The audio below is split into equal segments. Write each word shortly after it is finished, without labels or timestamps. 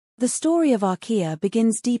The story of Archaea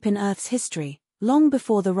begins deep in Earth's history, long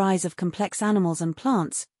before the rise of complex animals and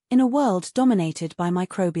plants, in a world dominated by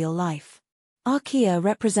microbial life. Archaea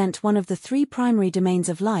represent one of the three primary domains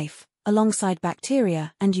of life, alongside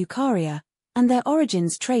bacteria and eukarya, and their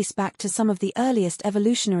origins trace back to some of the earliest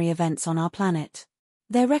evolutionary events on our planet.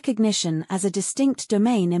 Their recognition as a distinct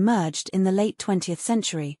domain emerged in the late 20th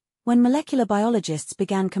century, when molecular biologists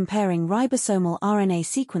began comparing ribosomal RNA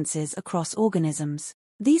sequences across organisms.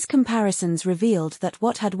 These comparisons revealed that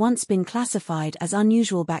what had once been classified as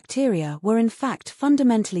unusual bacteria were in fact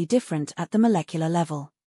fundamentally different at the molecular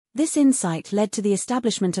level. This insight led to the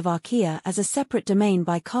establishment of Archaea as a separate domain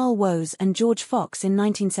by Carl Woese and George Fox in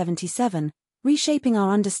 1977, reshaping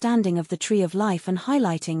our understanding of the tree of life and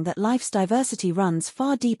highlighting that life's diversity runs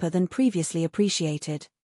far deeper than previously appreciated.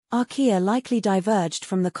 Archaea likely diverged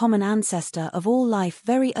from the common ancestor of all life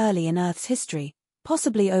very early in Earth's history,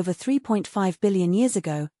 possibly over 3.5 billion years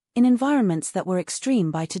ago, in environments that were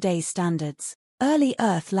extreme by today's standards. Early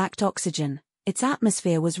Earth lacked oxygen, its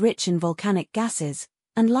atmosphere was rich in volcanic gases,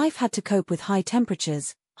 and life had to cope with high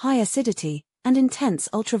temperatures, high acidity, and intense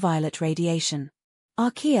ultraviolet radiation.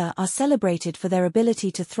 Archaea are celebrated for their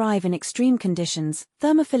ability to thrive in extreme conditions.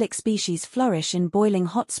 Thermophilic species flourish in boiling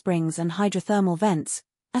hot springs and hydrothermal vents,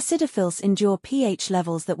 acidophils endure pH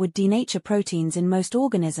levels that would denature proteins in most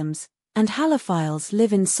organisms, and halophiles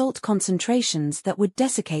live in salt concentrations that would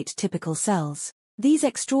desiccate typical cells. These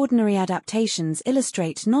extraordinary adaptations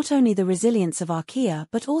illustrate not only the resilience of Archaea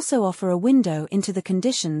but also offer a window into the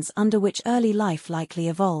conditions under which early life likely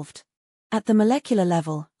evolved. At the molecular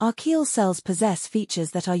level, archaeal cells possess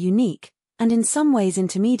features that are unique, and in some ways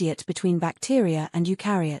intermediate between bacteria and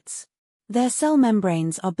eukaryotes. Their cell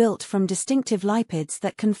membranes are built from distinctive lipids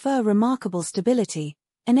that confer remarkable stability,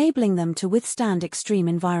 enabling them to withstand extreme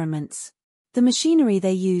environments. The machinery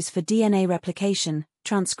they use for DNA replication,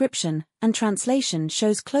 transcription, and translation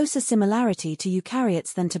shows closer similarity to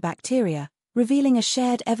eukaryotes than to bacteria, revealing a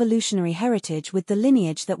shared evolutionary heritage with the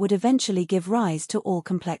lineage that would eventually give rise to all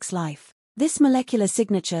complex life. This molecular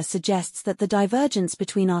signature suggests that the divergence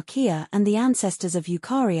between Archaea and the ancestors of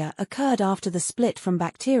eukarya occurred after the split from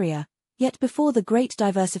bacteria, yet before the great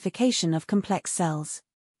diversification of complex cells.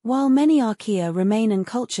 While many Archaea remain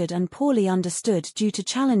uncultured and poorly understood due to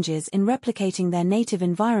challenges in replicating their native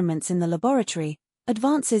environments in the laboratory,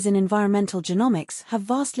 advances in environmental genomics have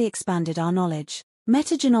vastly expanded our knowledge.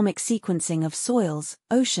 Metagenomic sequencing of soils,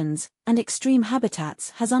 oceans, and extreme habitats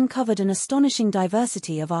has uncovered an astonishing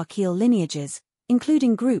diversity of archaeal lineages,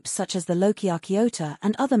 including groups such as the Lokiarchaeota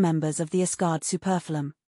and other members of the Asgard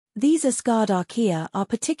superphylum. These Asgard Archaea are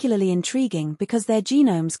particularly intriguing because their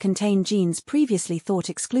genomes contain genes previously thought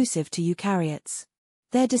exclusive to eukaryotes.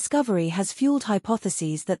 Their discovery has fueled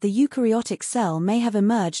hypotheses that the eukaryotic cell may have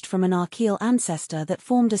emerged from an archaeal ancestor that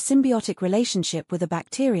formed a symbiotic relationship with a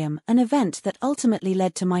bacterium, an event that ultimately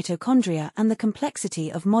led to mitochondria and the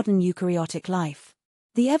complexity of modern eukaryotic life.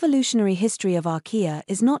 The evolutionary history of Archaea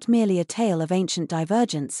is not merely a tale of ancient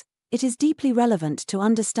divergence, it is deeply relevant to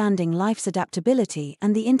understanding life's adaptability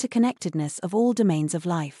and the interconnectedness of all domains of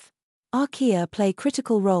life. Archaea play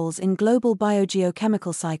critical roles in global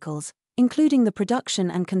biogeochemical cycles, including the production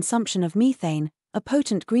and consumption of methane, a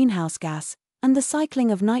potent greenhouse gas, and the cycling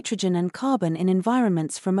of nitrogen and carbon in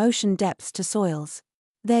environments from ocean depths to soils.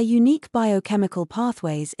 Their unique biochemical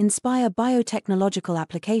pathways inspire biotechnological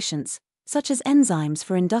applications, such as enzymes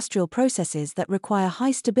for industrial processes that require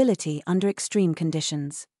high stability under extreme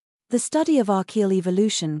conditions. The study of archaeal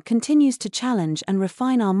evolution continues to challenge and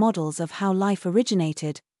refine our models of how life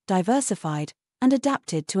originated, diversified, and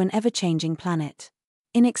adapted to an ever-changing planet.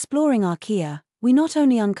 In exploring Archaea, we not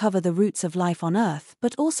only uncover the roots of life on Earth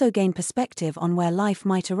but also gain perspective on where life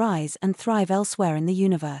might arise and thrive elsewhere in the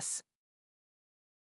universe.